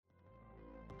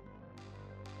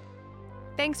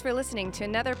Thanks for listening to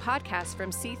another podcast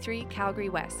from C3 Calgary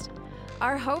West.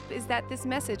 Our hope is that this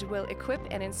message will equip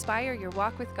and inspire your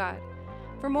walk with God.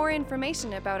 For more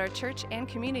information about our church and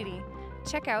community,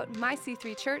 check out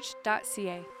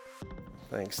myc3church.ca.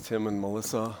 Thanks, Tim and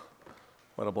Melissa.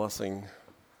 What a blessing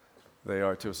they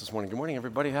are to us this morning. Good morning,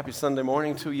 everybody. Happy Sunday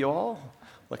morning to you all.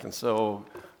 Looking so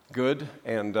good.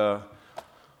 And, wow,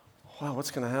 what's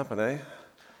going to happen, eh?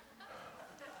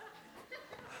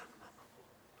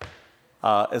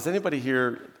 Is anybody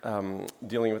here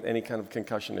dealing with any kind of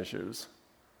concussion issues?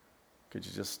 Could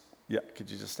you just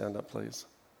stand up, please?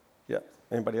 Yeah,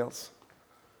 anybody else?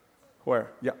 Where?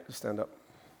 Yeah, just stand up.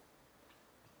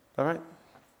 All right.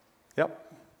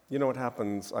 Yep. You know what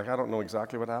happens? I don't know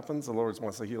exactly what happens. The Lord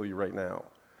wants to heal you right now.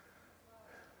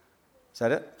 Is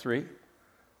that it? 3?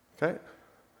 Okay.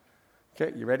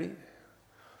 Okay, you ready?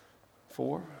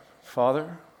 4.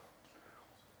 Father,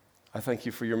 I thank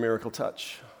you for your miracle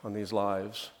touch on these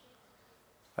lives.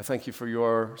 I thank you for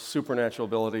your supernatural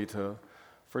ability to,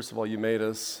 first of all, you made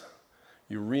us,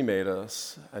 you remade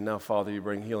us, and now, Father, you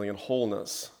bring healing and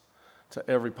wholeness to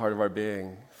every part of our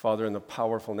being. Father, in the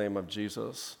powerful name of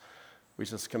Jesus, we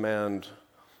just command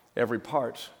every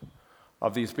part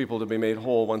of these people to be made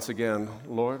whole once again.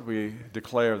 Lord, we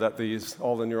declare that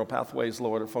all the neural pathways,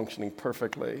 Lord, are functioning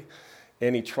perfectly.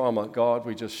 Any trauma, God,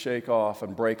 we just shake off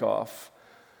and break off.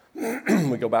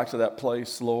 We go back to that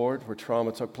place, Lord, where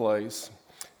trauma took place,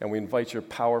 and we invite your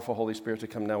powerful Holy Spirit to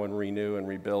come now and renew and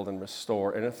rebuild and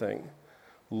restore anything.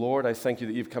 Lord, I thank you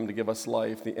that you've come to give us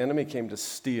life. The enemy came to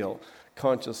steal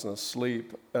consciousness,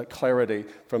 sleep, clarity.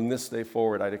 From this day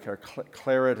forward, I declare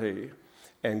clarity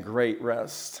and great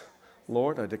rest.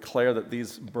 Lord, I declare that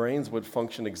these brains would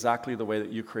function exactly the way that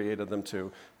you created them to.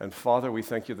 And Father, we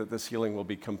thank you that this healing will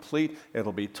be complete.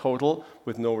 It'll be total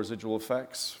with no residual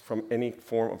effects from any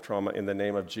form of trauma in the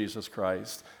name of Jesus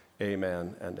Christ.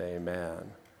 Amen and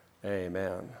amen.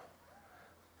 Amen.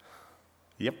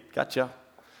 Yep, gotcha.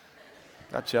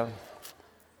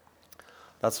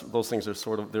 Those things are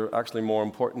they're actually more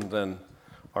important than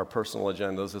our personal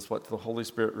agendas. It's what the Holy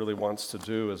Spirit really wants to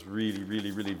do is really,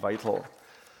 really, really vital.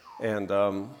 And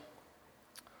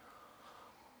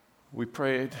we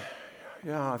prayed.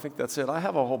 Yeah, I think that's it. I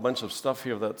have a whole bunch of stuff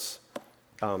here that's,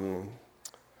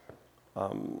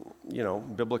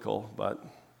 biblical, but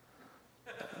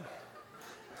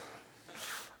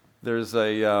there's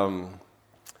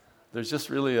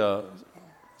just really a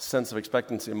sense of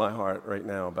expectancy in my heart right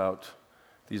now about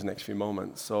these next few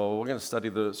moments. So we're going to study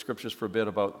the scriptures for a bit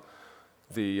about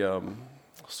the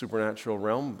supernatural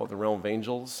realm, about the realm of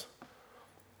angels.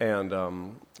 And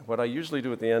what I usually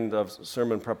do at the end of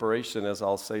sermon preparation is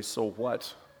I'll say, so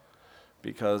what?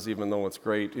 Because even though it's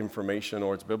great information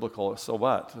or it's biblical, so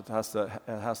what? It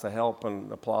has to help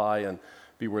and apply and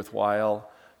be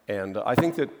worthwhile. And I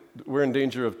think that we're in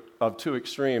danger of two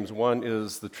extremes. One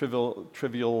is the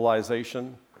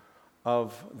trivialization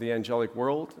of the angelic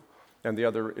world, and the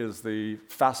other is the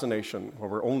fascination where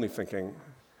we're only thinking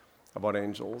about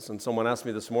angels. And someone asked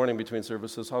me this morning between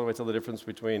services, how do I tell the difference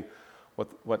between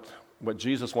what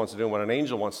Jesus wants to do and what an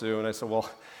angel wants to do? And I said, well,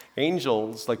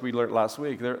 angels, like we learned last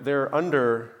week, they're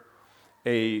under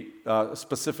a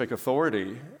specific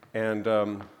authority, and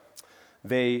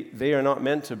they are not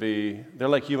meant to be. They're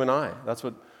like you and I. That's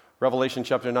what Revelation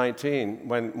chapter 19,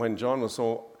 when John was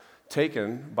so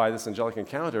taken by this angelic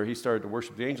encounter, he started to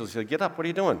worship the angels. He said, get up, what are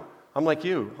you doing? I'm like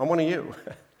you. I'm one of you.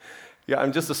 Yeah,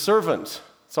 I'm just a servant.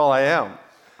 That's all I am.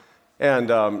 And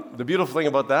the beautiful thing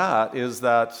about that is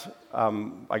that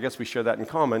I guess we share that in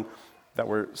common, that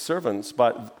we're servants,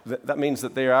 but that means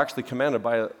that they are actually commanded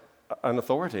by an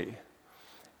authority.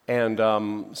 And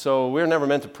so we're never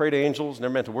meant to pray to angels,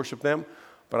 never meant to worship them,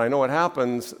 but I know what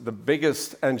happens. The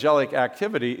biggest angelic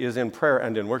activity is in prayer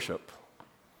and in worship.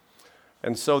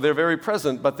 And so they're very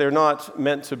present, but they're not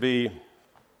meant to be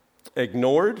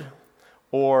ignored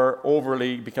or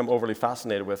become overly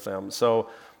fascinated with them. So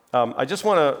I just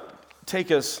want to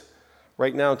take us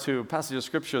right now to a passage of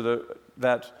Scripture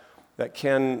that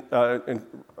can, in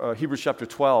Hebrews chapter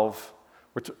 12,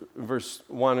 verse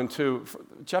 1 and 2.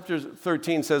 Chapter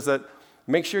 13 says that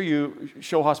make sure you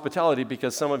show hospitality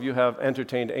because some of you have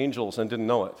entertained angels and didn't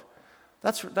know it.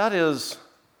 That is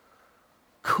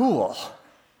cool.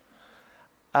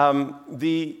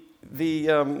 The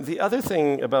other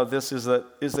thing about this is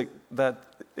that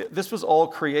this was all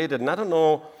created, and I don't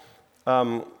know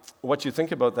what you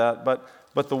think about that,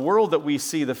 but the world that we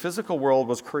see, the physical world,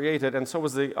 was created, and so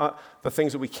was the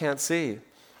things that we can't see.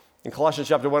 In Colossians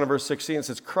chapter 1 and verse 16, it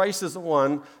says, Christ is the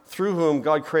one through whom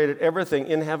God created everything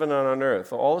in heaven and on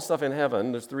earth. All the stuff in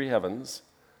heaven, there's 3 heavens,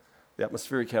 the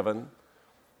atmospheric heaven,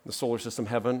 the solar system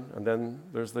heaven, and then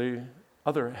there's the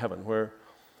other heaven where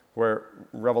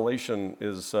Revelation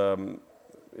is,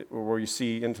 where you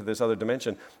see into this other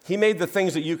dimension. He made the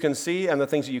things that you can see and the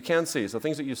things that you can't see. So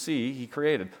things that you see, he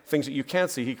created. Things that you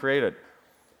can't see, he created.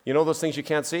 You know those things you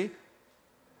can't see?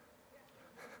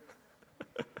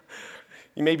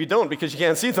 You maybe don't because you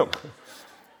can't see them.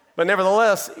 But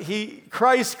nevertheless,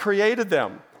 Christ created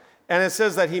them. And it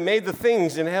says that he made the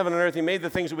things in heaven and earth. He made the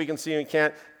things that we can see and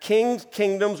can't. Kings,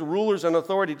 kingdoms, rulers, and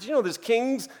authorities. Did you know there's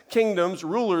kings, kingdoms,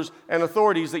 rulers, and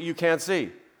authorities that you can't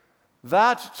see?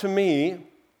 That, to me,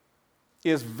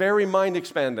 is very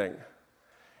mind-expanding.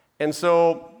 And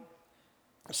so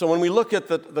when we look at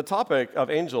the topic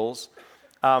of angels,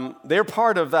 they're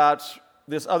part of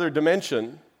this other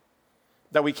dimension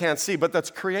that we can't see, but that's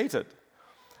created.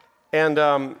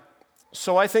 And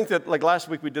so I think that, like last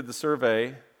week we did the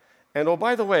survey, and oh,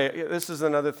 by the way, this is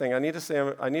another thing. I need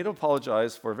to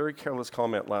apologize for a very careless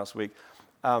comment last week.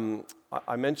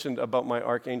 I mentioned about my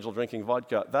Archangel drinking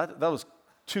vodka. That was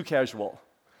too casual.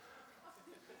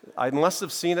 I must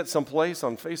have seen it someplace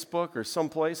on Facebook or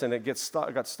someplace, and it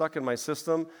got stuck in my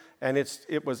system, and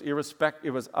it was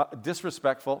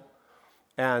disrespectful,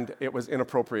 and it was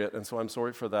inappropriate, and so I'm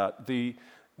sorry for that.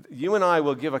 You and I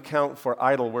will give account for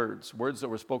idle words that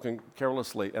were spoken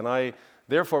carelessly, and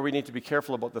therefore we need to be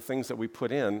careful about the things that we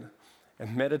put in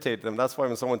and meditate them. That's why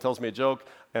when someone tells me a joke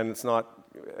and it's not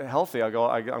healthy, I go,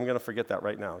 I'm going to forget that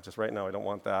right now. Just right now, I don't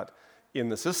want that in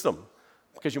the system,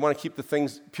 because you want to keep the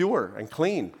things pure and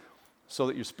clean so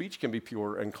that your speech can be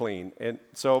pure and clean. And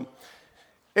so,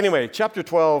 anyway, chapter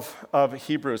 12 of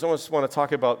Hebrews. I just want to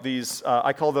talk about these.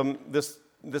 I call them this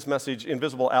message,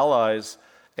 invisible allies.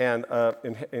 And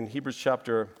in Hebrews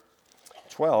chapter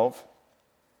 12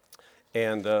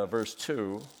 and verse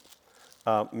 2,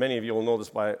 many of you will know this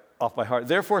off by heart.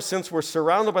 Therefore, since we're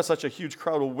surrounded by such a huge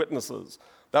crowd of witnesses,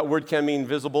 that word can mean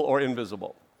visible or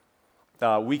invisible.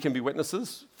 We can be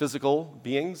witnesses, physical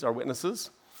beings are witnesses,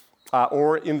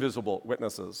 or invisible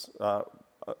witnesses,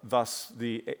 thus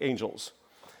the angels.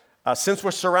 Since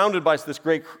we're surrounded by this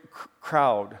great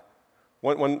crowd,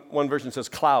 one version says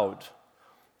cloud,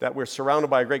 that we're surrounded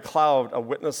by a great cloud of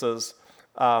witnesses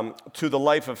to the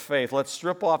life of faith. Let's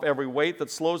strip off every weight that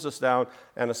slows us down,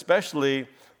 and especially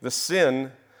the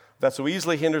sin that so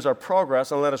easily hinders our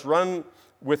progress, and let us run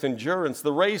with endurance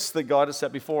the race that God has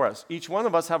set before us. Each one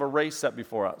of us have a race set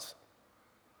before us.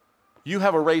 You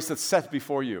have a race that's set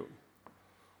before you.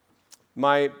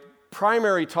 My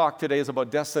primary talk today is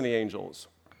about destiny angels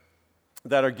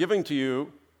that are given to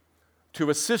you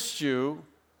to assist you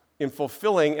in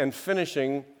fulfilling and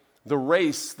finishing the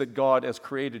race that God has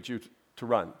created you to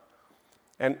run.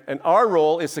 And our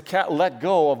role is to let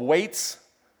go of weights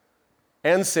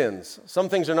and sins. Some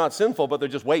things are not sinful, but they're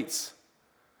just weights,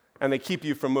 and they keep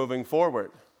you from moving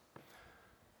forward.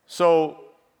 So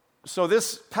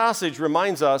this passage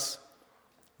reminds us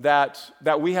that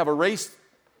we have a race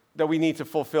that we need to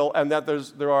fulfill, and that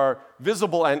there are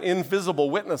visible and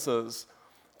invisible witnesses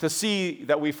to see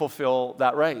that we fulfill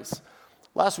that race.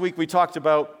 Last week we talked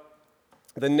about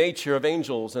the nature of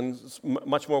angels and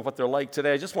much more of what they're like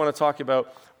today. I just want to talk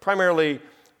about primarily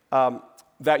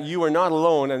that you are not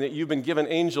alone and that you've been given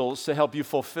angels to help you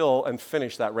fulfill and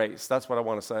finish that race. That's what I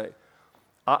want to say.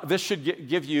 This should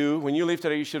give you, when you leave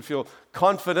today, you should feel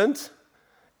confident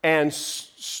and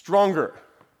stronger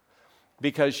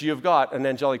because you've got an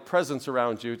angelic presence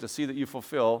around you to see that you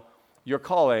fulfill your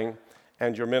calling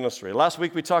and your ministry. Last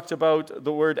week we talked about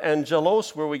the word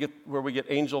angelos, where we get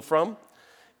angel from.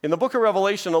 In the book of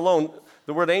Revelation alone,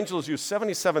 the word angel is used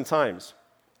 77 times.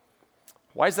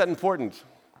 Why is that important?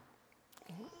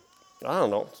 I don't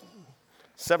know.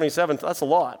 77, that's a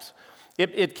lot.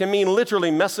 It can mean literally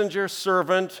messenger,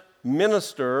 servant,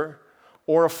 minister,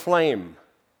 or a flame.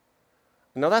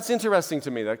 Now that's interesting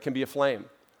to me, that it can be a flame.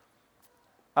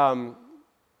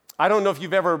 I don't know if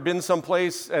you've ever been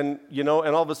someplace and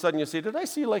all of a sudden you see, did I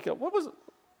see what was it?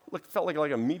 Felt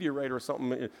like a meteorite or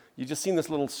something. You just seen this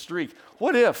little streak.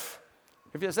 What if?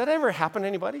 Has that ever happened to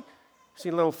anybody?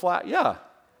 Seen a little flat? Yeah,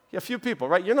 a few people,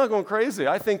 right? You're not going crazy.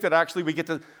 I think that actually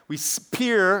we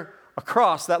peer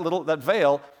across that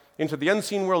veil into the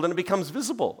unseen world, and it becomes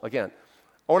visible again.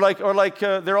 Or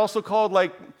they're also called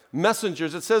like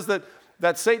messengers. It says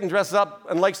that Satan dresses up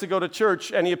and likes to go to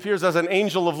church, and he appears as an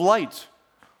angel of light.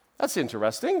 That's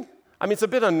interesting. I mean, it's a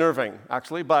bit unnerving,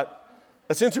 actually, but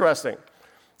it's interesting.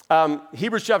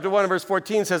 Hebrews chapter 1 and verse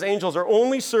 14 says, angels are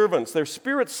only servants. They're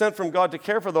spirits sent from God to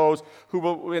care for those who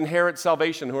will inherit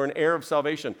salvation, who are an heir of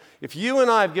salvation. If you and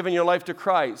I have given your life to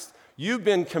Christ, you've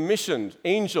been commissioned,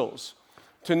 angels,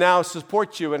 to now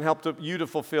support you and help you to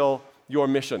fulfill your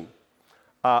mission.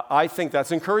 I think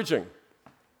that's encouraging.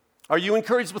 Are you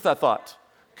encouraged with that thought?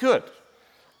 Good.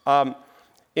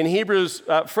 In Hebrews,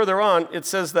 further on, it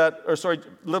says that, a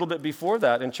little bit before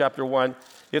that in chapter 1,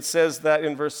 it says that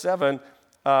in verse 7,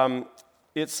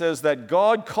 it says that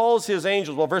God calls his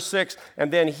angels, well, verse 6,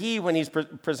 and then he, when he's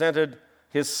presented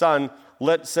his son,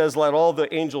 let all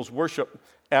the angels worship,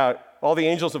 all the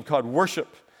angels of God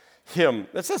worship him.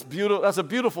 That's a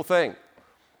beautiful thing.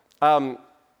 I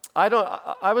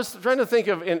was trying to think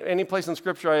of in any place in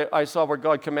Scripture I saw where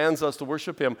God commands us to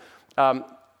worship him.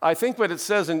 I think what it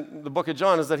says in the book of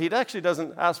John is that he actually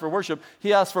doesn't ask for worship,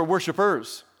 he asks for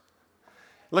worshipers.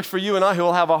 He looks for you and I who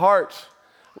will have a heart.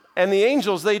 And the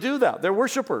angels, they do that. They're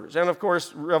worshipers. And of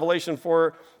course, Revelation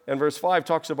 4 and verse 5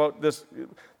 talks about this,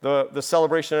 the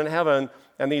celebration in heaven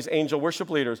and these angel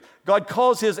worship leaders. God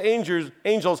calls his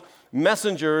angels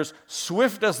messengers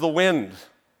swift as the wind,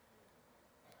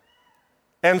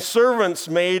 and servants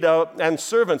made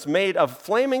of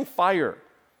flaming fire.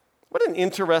 What an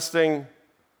interesting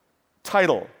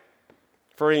title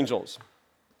for angels.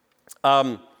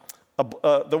 The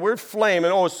word flame,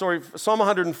 Psalm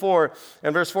 104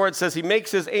 and verse 4, it says, he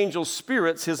makes his angels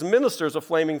spirits, his ministers a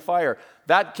flaming fire.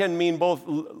 That can mean both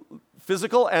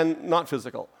physical and not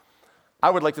physical. I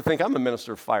would like to think I'm a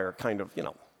minister of fire, kind of,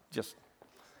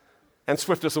 and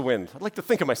swift as a wind. I'd like to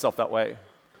think of myself that way.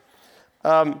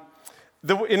 In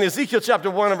Ezekiel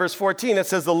chapter 1 and verse 14, it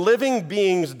says, the living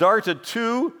beings.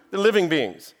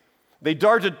 They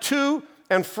darted to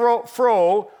and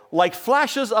fro like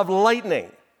flashes of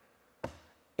lightning.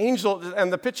 Angel,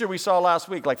 and the picture we saw last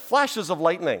week, like flashes of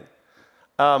lightning.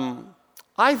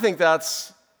 I think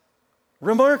that's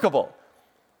remarkable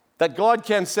that God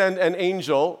can send an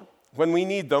angel when we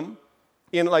need them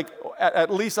in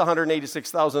at least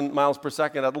 186,000 miles per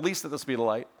second, at least at the speed of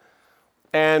light.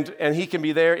 And he can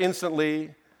be there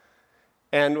instantly.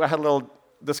 And I had a little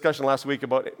discussion last week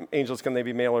about angels, can they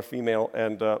be male or female?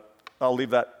 And I'll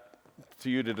leave that to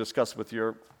you to discuss with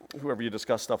whoever you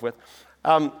discuss stuff with.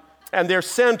 And they're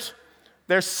sent,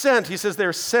 he says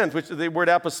they're sent, which is the word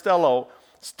apostello,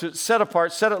 to set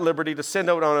apart, set at liberty, to send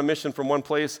out on a mission from one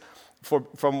place,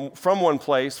 from one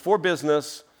place, for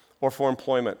business or for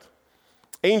employment.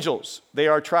 Angels, they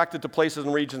are attracted to places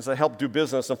and regions that help do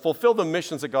business and fulfill the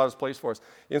missions that God has placed for us.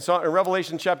 In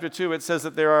Revelation chapter 2, it says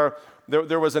that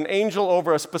there was an angel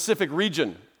over a specific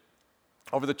region,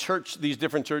 over the church, these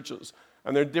different churches,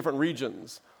 and they're different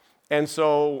regions. And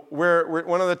so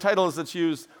one of the titles that's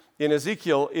used in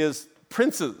Ezekiel is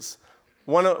princes.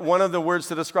 One of the words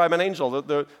to describe an angel.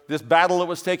 This battle that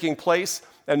was taking place,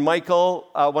 and Michael,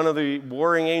 one of the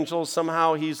warring angels,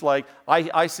 somehow he's like,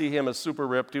 I see him as super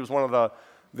ripped. He was one of the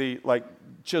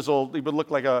chiseled, he would look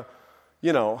like a,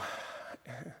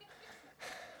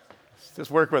 just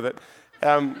work with it.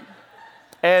 And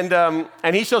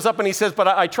he shows up and he says, but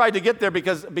I tried to get there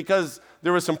because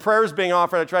there was some prayers being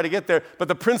offered. I tried to get there, but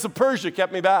the Prince of Persia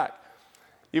kept me back.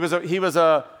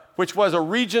 Which was a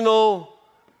regional,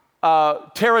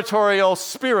 territorial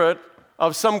spirit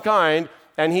of some kind,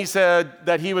 and he said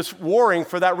that he was warring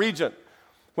for that region.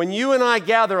 When you and I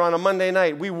gather on a Monday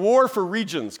night, we war for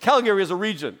regions. Calgary is a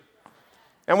region,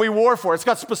 and we war for it. It's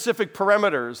got specific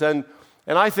parameters, and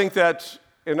I think that,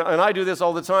 and I do this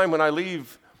all the time when I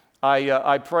leave,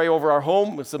 I pray over our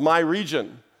home. It's my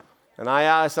region, and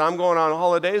I said, I'm going on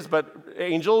holidays, but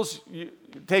angels, you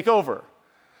take over.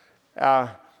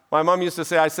 My mom used to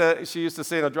say, she used to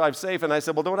say, drive safe, and I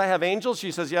said, well, don't I have angels?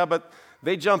 She says, yeah, but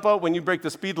they jump out when you break the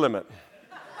speed limit.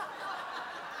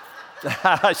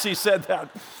 She said that.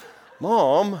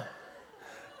 Mom.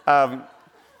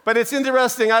 But it's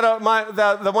interesting.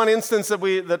 The one instance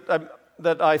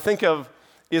that I think of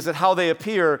is that how they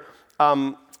appear,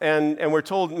 and we're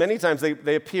told many times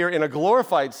they appear in a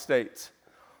glorified state.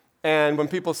 And when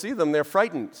people see them, they're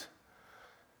frightened,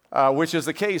 which is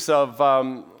the case of,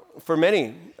 for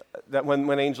many, that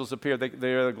when angels appear,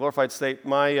 they're in a glorified state.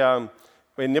 In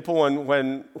Nipawin,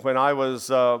 when I was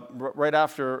right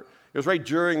after, it was right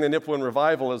during the Nipawin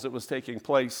revival as it was taking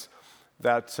place,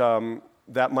 that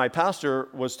my pastor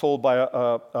was told by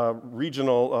a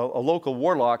local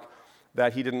warlock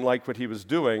that he didn't like what he was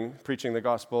doing, preaching the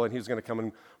gospel, and he was going to come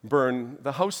and burn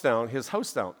his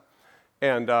house down.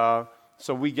 And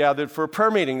so we gathered for a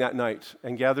prayer meeting that night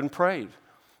and gathered and prayed.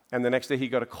 And the next day he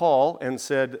got a call and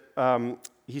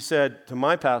he said to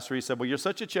my pastor, he said, well, you're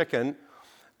such a chicken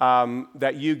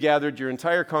that you gathered your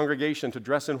entire congregation to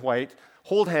dress in white,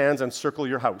 hold hands, and circle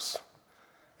your house.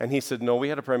 And he said, no, we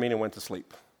had a prayer meeting and went to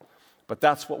sleep. But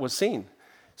that's what was seen.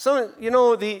 So,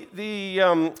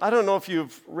 I don't know if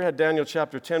you've read Daniel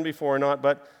chapter 10 before or not,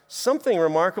 but something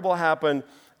remarkable happened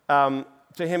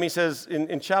to him, he says,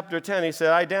 in chapter 10, he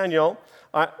said, "I, Daniel,"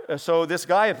 so this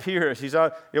guy appears.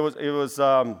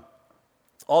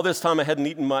 All this time I hadn't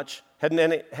eaten much,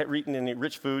 hadn't eaten any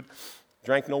rich food,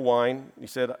 drank no wine. He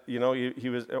said,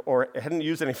 hadn't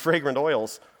used any fragrant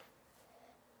oils.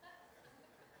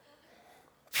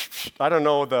 I don't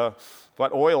know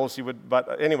what oils he would,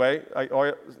 but anyway,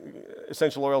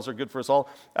 essential oils are good for us all.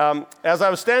 As I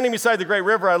was standing beside the great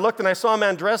river, I looked and I saw a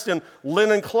man dressed in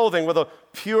linen clothing with a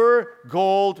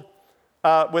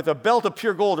belt of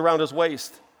pure gold around his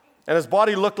waist. And his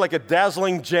body looked like a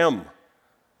dazzling gem.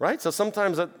 Right? So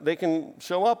sometimes they can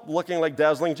show up looking like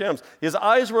dazzling gems. His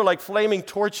eyes were like flaming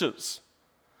torches.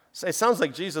 It sounds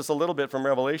like Jesus a little bit from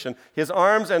Revelation. His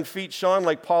arms and feet shone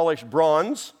like polished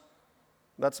bronze.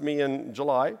 That's me in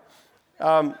July.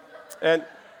 And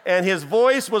his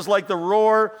voice was like the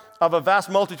roar of a vast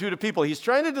multitude of people. He's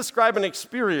trying to describe an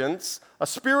experience, a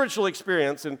spiritual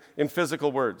experience in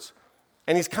physical words.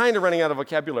 And he's kind of running out of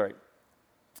vocabulary.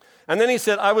 And then he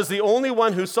said, "I was the only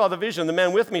one who saw the vision. The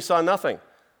man with me saw nothing."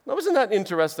 Now, isn't that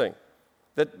interesting?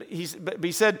 That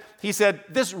he said,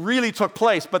 "This really took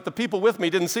place, but the people with me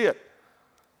didn't see it."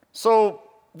 So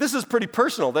this is pretty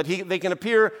personal, that they can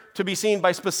appear to be seen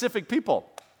by specific people.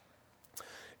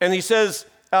 And he says,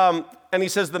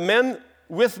 "The men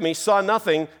with me saw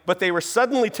nothing, but they were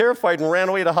suddenly terrified and ran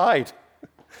away to hide."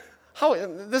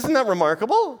 Isn't that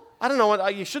remarkable? I don't know,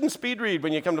 you shouldn't speed read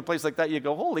when you come to a place like that. You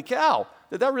go, "Holy cow,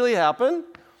 did that really happen?"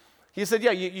 He said,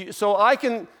 "Yeah,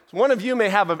 one of you may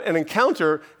have an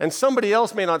encounter and somebody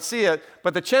else may not see it,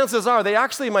 but the chances are they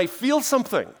actually might feel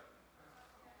something."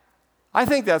 I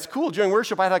think that's cool. During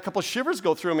worship, I had a couple shivers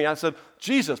go through me. I said,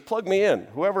 "Jesus, plug me in.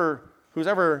 Who's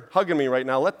ever hugging me right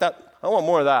now, I want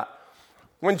more of that."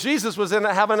 When Jesus was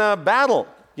having a battle,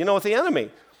 with the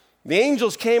enemy, the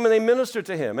angels came and they ministered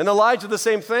to him. And Elijah, the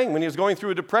same thing. When he was going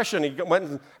through a depression, he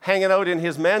went hanging out in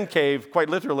his man cave, quite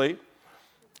literally.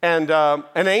 And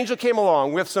an angel came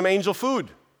along with some angel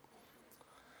food.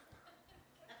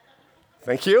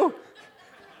 Thank you.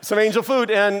 Some angel food.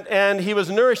 And he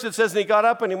was nourished, it says, and he got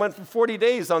up and he went for 40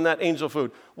 days on that angel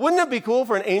food. Wouldn't it be cool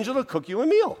for an angel to cook you a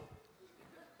meal?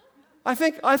 I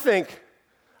think,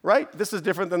 right? This is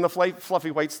different than the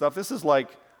fluffy white stuff. This is like,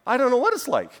 I don't know what it's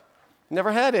like.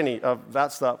 Never had any of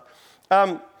that stuff.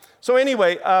 So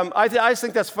anyway, I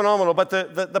think that's phenomenal. But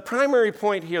the primary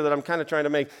point here that I'm kind of trying to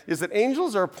make is that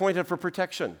angels are appointed for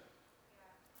protection.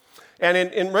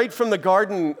 And right from the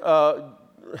garden,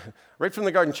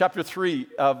 chapter 3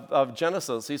 of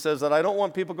Genesis, he says that I don't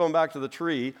want people going back to the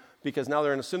tree because now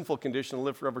they're in a sinful condition and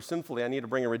live forever sinfully. I need to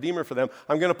bring a redeemer for them.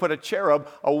 I'm going to put a cherub,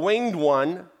 a winged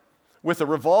one, with a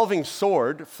revolving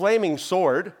sword, flaming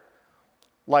sword,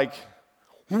 like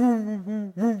I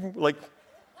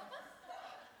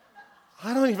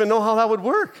don't even know how that would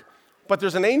work. But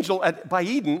there's an angel by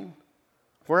Eden,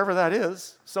 wherever that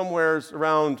is, somewhere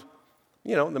around,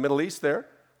 the Middle East there.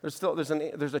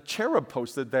 There's a cherub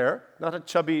posted there, not a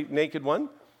chubby, naked one,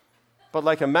 but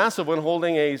like a massive one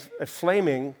holding a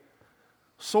flaming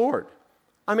sword.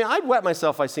 I mean, I'd wet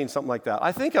myself if I seen something like that.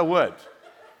 I think I would.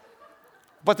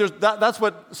 But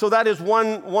that is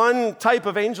one type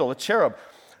of angel, a cherub,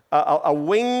 a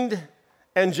winged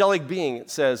angelic being, it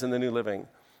says in the New Living.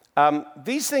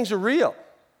 These things are real,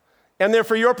 and they're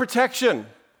for your protection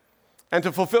and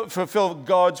to fulfill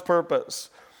God's purpose.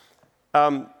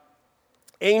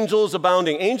 Angels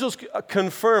abounding. Angels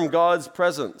confirm God's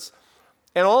presence.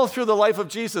 And all through the life of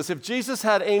Jesus, if Jesus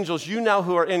had angels, you now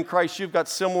who are in Christ, you've got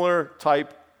similar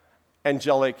type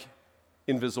angelic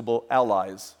invisible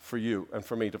allies for you and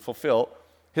for me to fulfill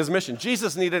his mission.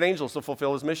 Jesus needed angels to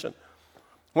fulfill his mission.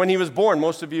 When he was born,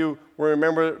 most of you will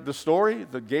remember the story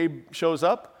that Gabe shows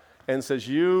up and says,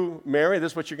 "You, Mary,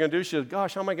 this is what you're going to do." She says,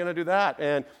 "Gosh, how am I going to do that?"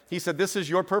 And he said, "This is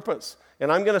your purpose,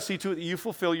 and I'm going to see to it that you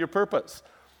fulfill your purpose."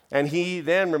 And he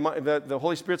then, the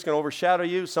Holy Spirit's going to overshadow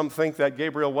you. Some think that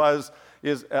Gabriel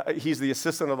he's the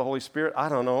assistant of the Holy Spirit. I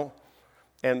don't know.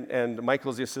 And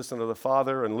Michael's the assistant of the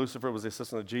Father, and Lucifer was the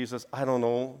assistant of Jesus. I don't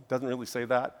know. Doesn't really say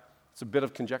that. It's a bit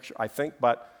of conjecture, I think,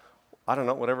 but I don't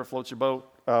know. Whatever floats your boat.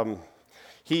 And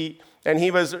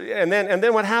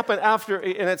then what happened after?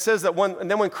 And it says that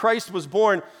when Christ was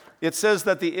born, it says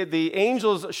that the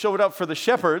angels showed up for the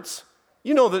shepherds.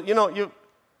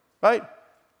 Right?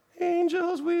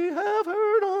 Angels we have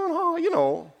heard on high,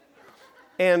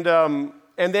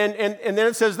 And then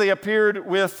it says they appeared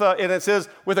with, and it says,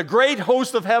 with a great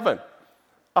host of heaven.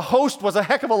 A host was a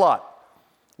heck of a lot.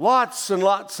 Lots and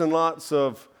lots and lots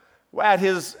of, at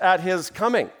his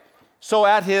coming. So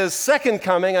at his second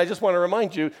coming, I just want to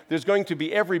remind you, there's going to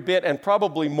be every bit and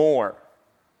probably more.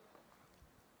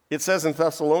 It says in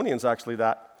Thessalonians, actually,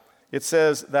 that. It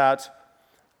says that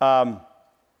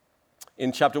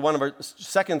In chapter 1 of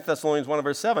 2 Thessalonians 1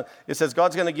 verse 7, it says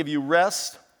God's going to give you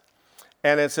rest.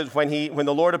 And it says when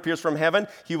the Lord appears from heaven,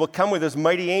 he will come with his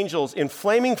mighty angels in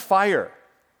flaming fire.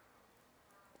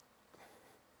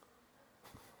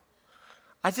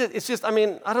 I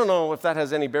don't know if that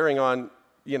has any bearing on,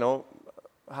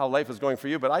 how life is going for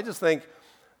you, but I just think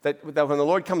that when the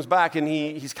Lord comes back and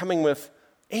he's coming with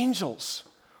angels.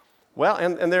 Well,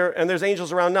 and there's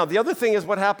angels around now. The other thing is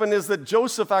what happened is that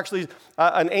Joseph actually,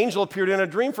 an angel appeared in a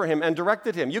dream for him and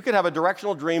directed him. You could have a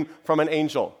directional dream from an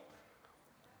angel.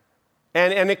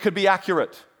 And it could be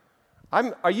accurate.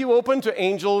 Are you open to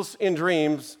angels in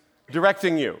dreams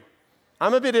directing you?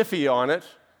 I'm a bit iffy on it.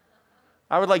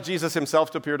 I would like Jesus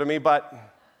himself to appear to me,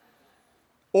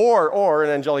 or an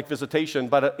angelic visitation,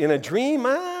 but in a dream,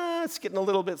 it's getting a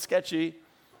little bit sketchy.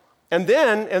 And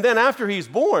then after he's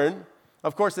born,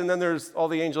 of course, and then there's all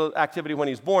the angel activity when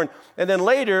he's born. And then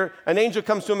later, an angel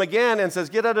comes to him again and says,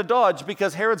 get out of Dodge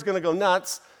because Herod's going to go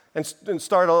nuts and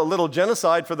start a little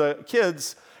genocide for the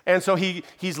kids. And so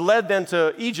he's led then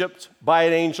to Egypt by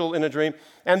an angel in a dream.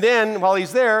 And then while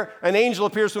he's there, an angel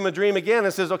appears to him in a dream again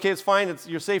and says, okay, it's fine,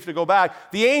 you're safe to go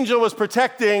back. The angel was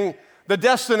protecting the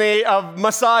destiny of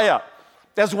Messiah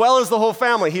as well as the whole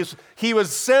family. He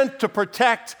was sent to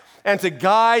protect and to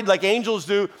guide, like angels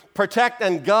do, protect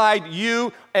and guide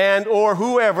you and or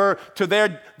whoever to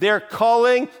their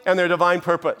calling and their divine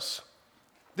purpose.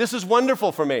 This is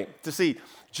wonderful for me to see.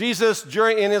 Jesus,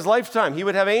 in his lifetime, he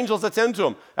would have angels attend to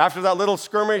him. After that little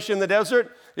skirmish in the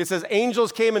desert, it says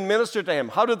angels came and ministered to him.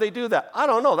 How did they do that? I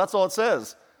don't know. That's all it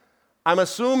says. I'm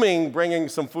assuming bringing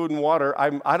some food and water,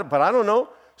 but I don't know.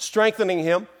 Strengthening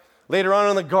him. Later on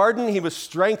in the garden, he was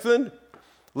strengthened.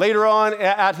 Later on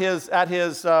at his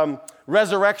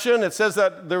resurrection, it says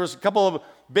that there was a couple of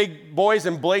big boys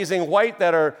in blazing white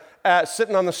that are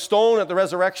sitting on the stone at the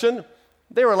resurrection.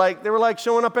 They were like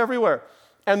showing up everywhere.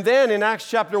 And then in Acts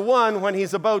chapter 1, when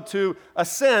he's about to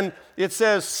ascend, it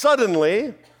says,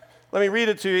 suddenly, let me read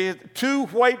it to you, 2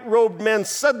 white-robed men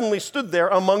suddenly stood there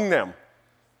among them.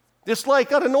 Just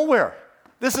like out of nowhere.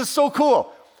 This is so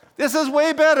cool. This is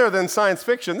way better than science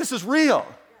fiction. This is real.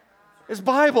 It's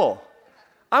Bible.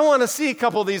 I want to see a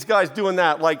couple of these guys doing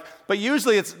that. But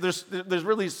usually there's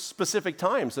really specific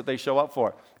times that they show up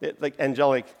for, like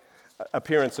angelic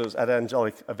appearances at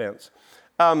angelic events.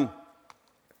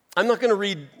 I'm not going to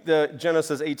read the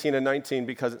Genesis 18 and 19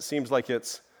 because it seems like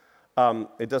it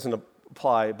doesn't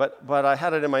apply. But I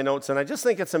had it in my notes, and I just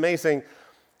think it's amazing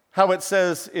how it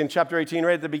says in chapter 18,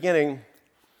 right at the beginning,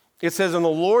 it says, and the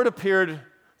Lord appeared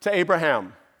to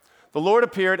Abraham. The Lord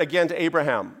appeared again to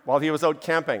Abraham while he was out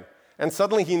camping. And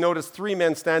suddenly he noticed 3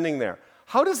 men standing there.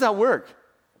 How does that work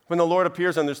when the Lord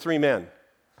appears and there's 3 men?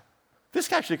 This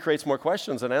actually creates more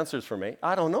questions than answers for me.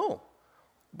 I don't know.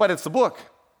 But it's the book.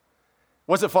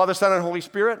 Was it Father, Son, and Holy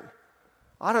Spirit?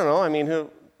 I don't know.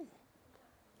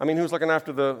 Who's looking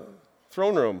after the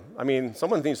throne room?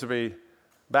 Someone needs to be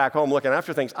back home looking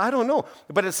after things. I don't know.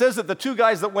 But it says that the 2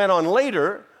 guys that went on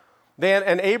later,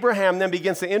 and Abraham then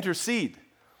begins to intercede.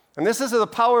 And this is the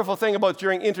powerful thing about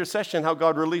during intercession, how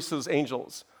God releases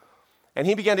angels. And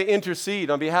he began to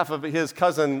intercede on behalf of his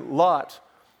cousin Lot.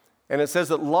 And it says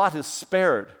that Lot is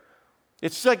spared.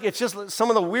 It's just some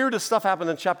of the weirdest stuff happened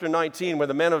in chapter 19 where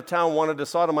the men of town wanted to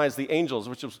sodomize the angels,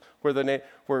 which is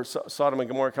where Sodom and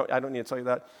Gomorrah come. I don't need to tell you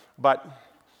that. But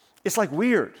it's like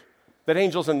weird that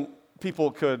angels and people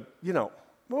could,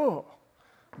 whoa.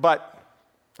 But,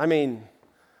 have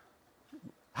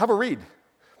a read.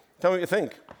 Tell me what you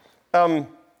think.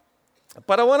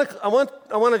 But I want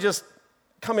to just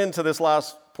come into this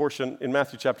last portion in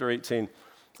Matthew chapter 18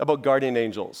 about guardian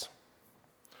angels.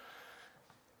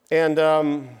 And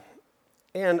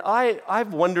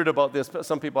I've wondered about this, but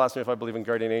some people ask me if I believe in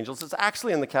guardian angels. It's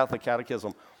actually in the Catholic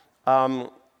Catechism.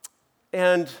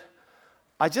 And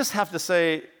I just have to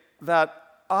say that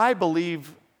I'm a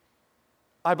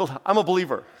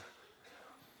believer.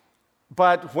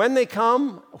 But when they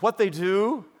come, what they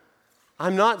do,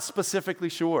 I'm not specifically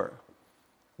sure.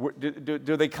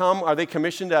 Do they come? Are they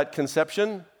commissioned at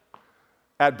conception,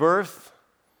 at birth,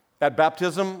 at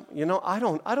baptism? I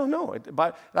don't know.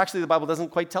 Actually, the Bible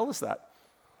doesn't quite tell us that.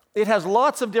 It has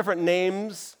lots of different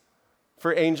names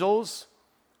for angels.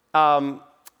 In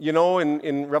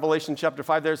Revelation chapter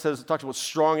 5 there it talks about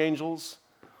strong angels,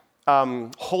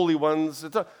 holy ones.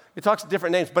 It talks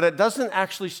different names, but it doesn't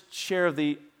actually share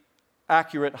the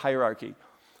accurate hierarchy.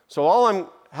 So all I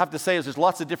have to say is there's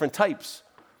lots of different types,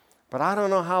 but I don't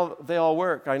know how they all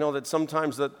work. I know that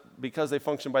sometimes that because they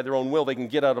function by their own will, they can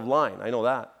get out of line. I know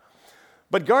that.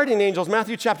 But guardian angels,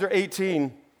 Matthew chapter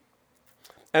 18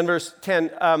 and verse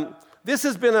 10, this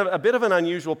has been a bit of an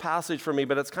unusual passage for me,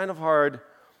 but it's kind of hard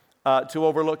to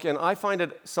overlook, and I find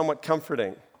it somewhat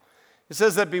comforting. It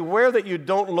says that beware that you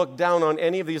don't look down on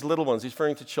any of these little ones. He's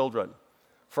referring to children.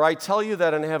 For I tell you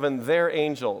that in heaven, their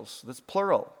angels, that's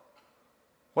plural.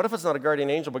 What if it's not a guardian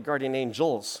angel, but guardian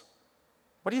angels?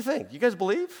 What do you think? You guys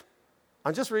believe?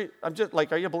 I'm just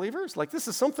like, are you believers? Like, this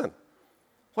is something.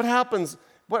 What happens?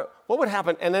 What would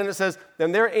happen? And then it says,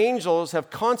 then their angels have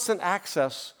constant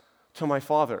access to my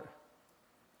Father.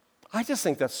 I just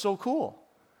think that's so cool.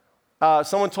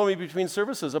 Someone told me between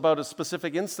services about a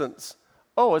specific instance.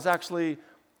 Oh, it's actually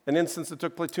an instance that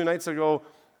took place 2 nights ago.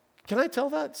 Can I tell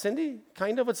that, Cindy?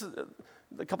 Kind of. It's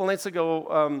a couple nights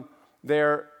ago.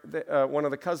 One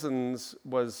of the cousins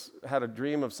had a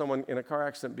dream of someone in a car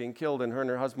accident being killed, and her and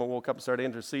her husband woke up and started to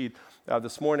intercede.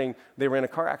 This morning, they were in a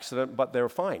car accident, but they were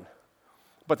fine.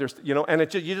 But there's,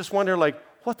 and you just wonder, like,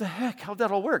 what the heck? How'd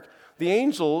that all work? The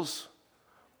angels,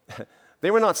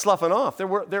 they were not sloughing off.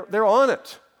 They're on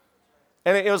it,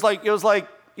 and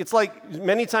it's like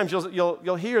many times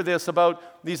you'll hear this about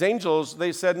these angels.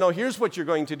 They said, no, here's what you're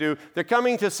going to do. They're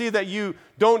coming to see that you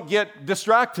don't get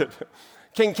distracted.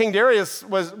 King Darius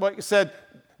said,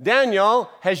 Daniel,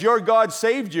 has your God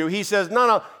saved you? He says,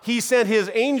 no, he sent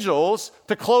his angels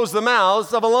to close the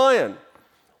mouths of a lion.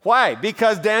 Why?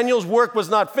 Because Daniel's work was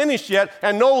not finished yet,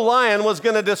 and no lion was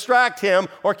going to distract him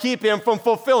or keep him from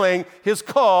fulfilling his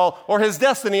call or his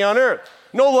destiny on earth.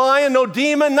 No lion, no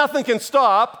demon, nothing can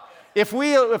stop if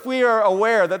we are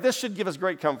aware that this should give us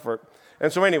great comfort.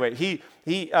 And so anyway,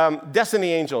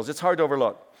 destiny angels, it's hard to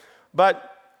overlook. But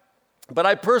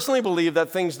I personally believe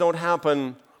that things don't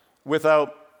happen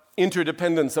without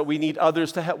interdependence, that we need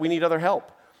others to help. We need other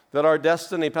help. That our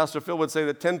destiny, Pastor Phil would say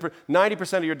that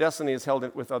 90% of your destiny is held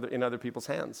in other people's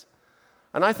hands.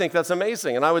 And I think that's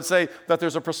amazing. And I would say that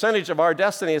there's a percentage of our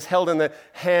destiny is held in the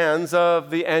hands of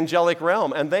the angelic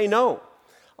realm, and they know.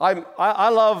 I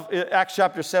love Acts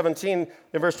chapter 17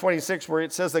 in verse 26, where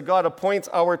it says that God appoints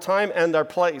our time and our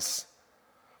place.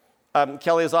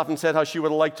 Kelly has often said how she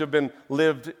would have liked to have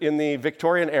lived in the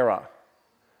Victorian era,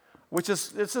 which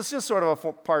is it's just sort of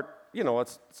a part,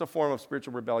 it's a form of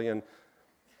spiritual rebellion,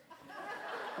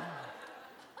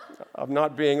 of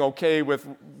not being okay with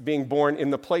being born in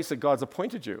the place that God's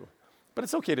appointed you. But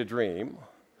it's okay to dream.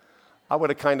 I would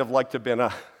have kind of liked to have been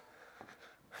a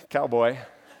cowboy.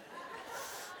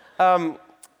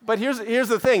 But here's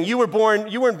the thing. You weren't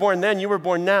born then, you were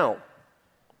born now.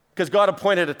 Because God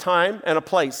appointed a time and a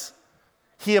place.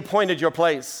 He appointed your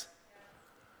place.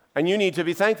 And you need to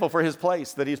be thankful for his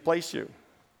place, that he's placed you.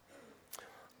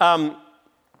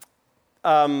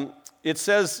 It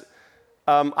says,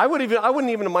 I wouldn't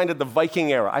even have minded the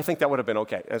Viking era. I think that would have been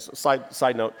okay, as a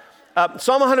side note.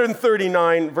 Psalm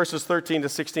 139, verses 13 to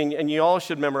 16, and you all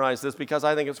should memorize this because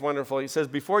I think it's wonderful. He says,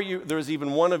 before there's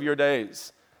even one of your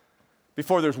days,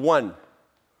 before there's one,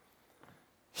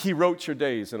 he wrote your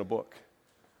days in a book.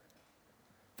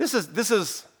 This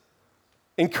is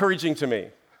encouraging to me.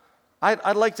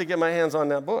 I'd like to get my hands on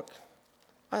that book.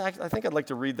 I think I'd like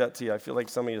to read that to you. I feel like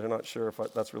some of you are not sure if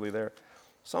that's really there.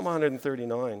 Psalm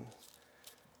 139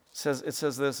 it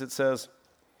says,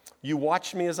 you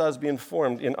watched me as I was being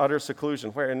formed in utter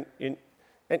seclusion. Where and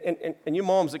you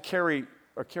moms that carry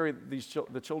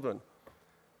the children.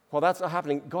 While that's not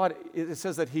happening, God, it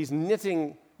says that he's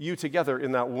knitting you together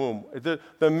in that womb.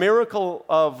 The miracle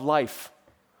of life.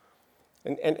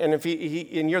 And if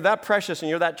and you're that precious and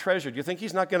you're that treasured, you think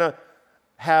he's not going to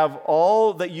have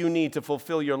all that you need to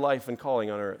fulfill your life and calling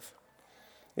on earth?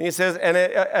 And he says, and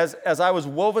as I was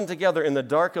woven together in the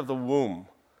dark of the womb,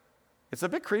 it's a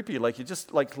bit creepy, like you're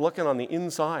just like looking on the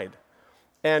inside.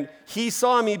 And he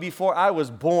saw me before I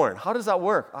was born. How does that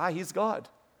work? He's God.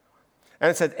 And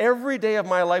it said, every day of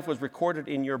my life was recorded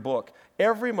in your book.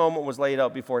 Every moment was laid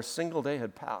out before a single day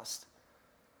had passed.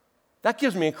 That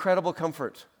gives me incredible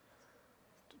comfort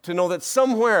to know that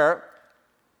somewhere,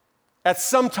 at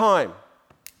some time,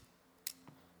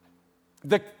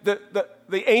 the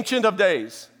Ancient of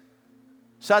Days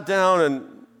sat down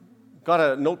and got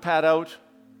a notepad out,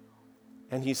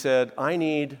 and he said, I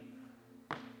need,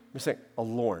 a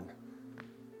Lorne.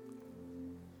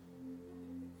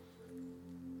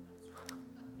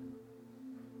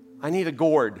 I need a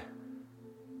gourd.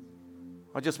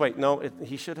 I'll just wait. No,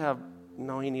 he should have,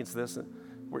 no, he needs this.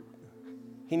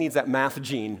 He needs that math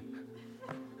gene.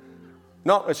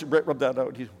 No, I should rub that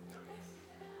out.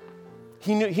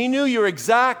 He knew your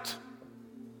exact,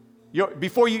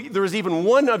 before there was even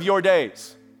one of your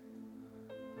days.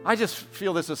 I just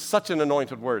feel this is such an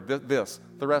anointed word,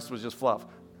 the rest was just fluff.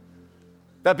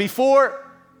 That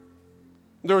before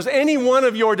there was any one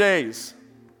of your days,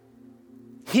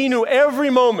 He knew every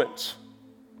moment.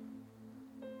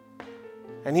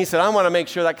 And he said, I want to make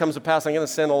sure that comes to pass. I'm going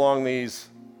to send along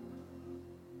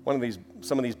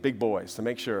some of these big boys to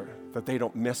make sure that they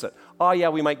don't miss it. Oh yeah,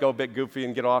 we might go a bit goofy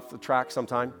and get off the track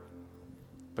sometime.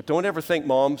 But don't ever think,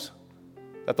 moms,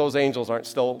 that those angels aren't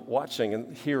still watching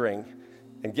and hearing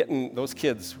and getting those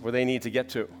kids where they need to get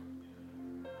to.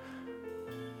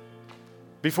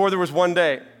 Before there was one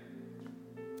day,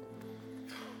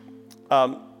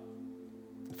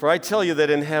 for I tell you that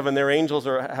in heaven their angels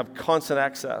have constant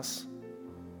access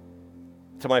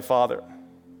to my Father.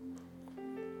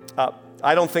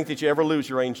 I don't think that you ever lose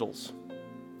your angels.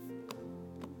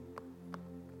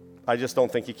 I just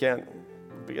don't think you can.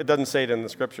 It doesn't say it in the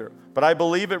scripture. But I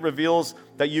believe it reveals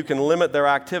that you can limit their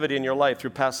activity in your life through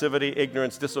passivity,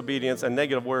 ignorance, disobedience, and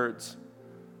negative words.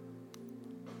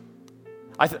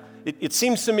 It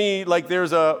seems to me like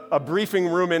there's a briefing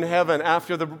room in heaven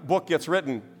after the book gets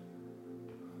written.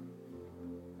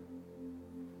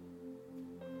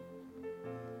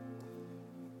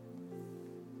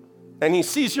 And he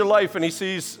sees your life and he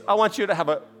sees, I want you to have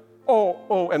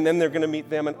and then they're going to meet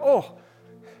them and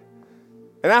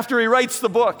And after he writes the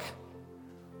book,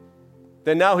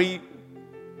 then now he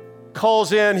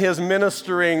calls in his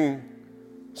ministering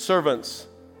servants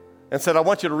and said, I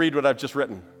want you to read what I've just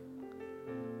written.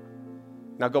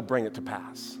 Now go bring it to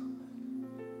pass.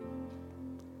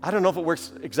 I don't know if it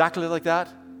works exactly like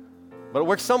that, but it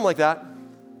works something like that.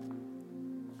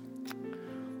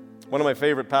 One of my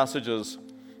favorite passages,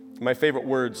 my favorite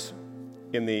words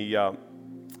in the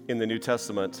New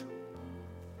Testament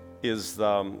is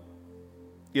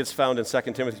it's found in 2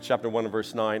 Timothy chapter 1 and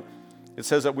verse 9. It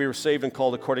says that we were saved and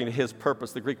called according to his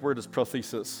purpose. The Greek word is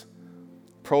prothesis.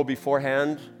 Pro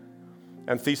beforehand,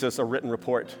 and thesis, a written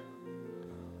report.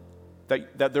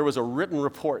 That there was a written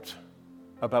report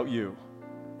about you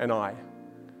and I.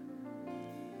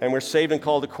 And we're saved and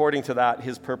called according to that,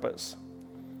 his purpose.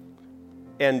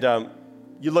 And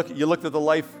you look at the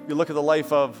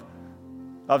life of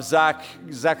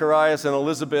Zacharias and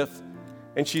Elizabeth,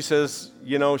 and she says,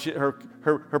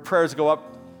 her prayers go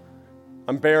up,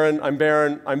 I'm barren.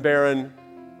 And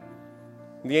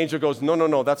the angel goes,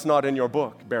 no, that's not in your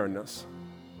book, barrenness.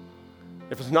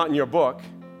 If it's not in your book,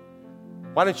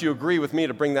 why don't you agree with me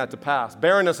to bring that to pass?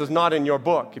 Barrenness is not in your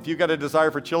book. If you've got a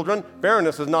desire for children,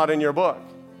 barrenness is not in your book.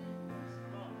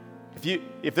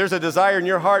 If there's a desire in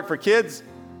your heart for kids,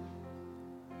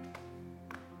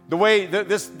 the way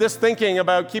this thinking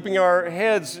about keeping our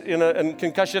heads in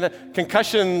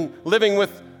concussion, living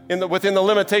within the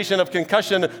limitation of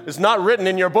concussion is not written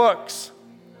in your books.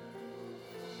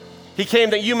 He came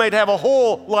that you might have a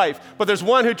whole life, but there's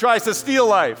one who tries to steal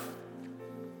life.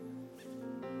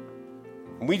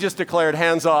 And we just declared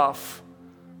hands off.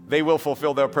 They will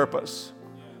fulfill their purpose.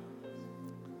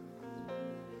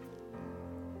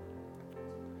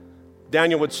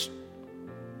 Daniel would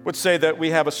say that we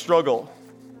have a struggle,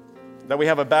 that we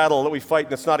have a battle that we fight,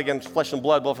 and it's not against flesh and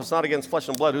blood. Well, if it's not against flesh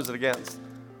and blood, who's it against?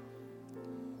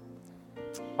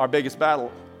 Our biggest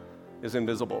battle is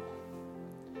invisible.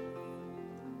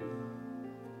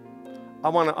 I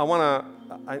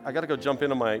got to go jump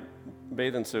into my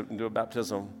bathing suit and do a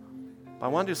baptism. But I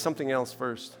want to do something else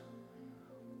first.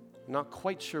 I'm not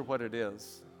quite sure what it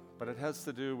is, but it has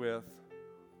to do with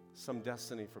some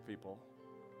destiny for people.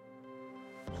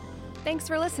 Thanks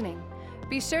for listening.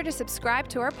 Be sure to subscribe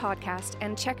to our podcast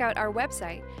and check out our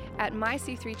website at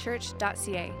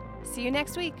myc3church.ca. See you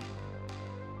next week.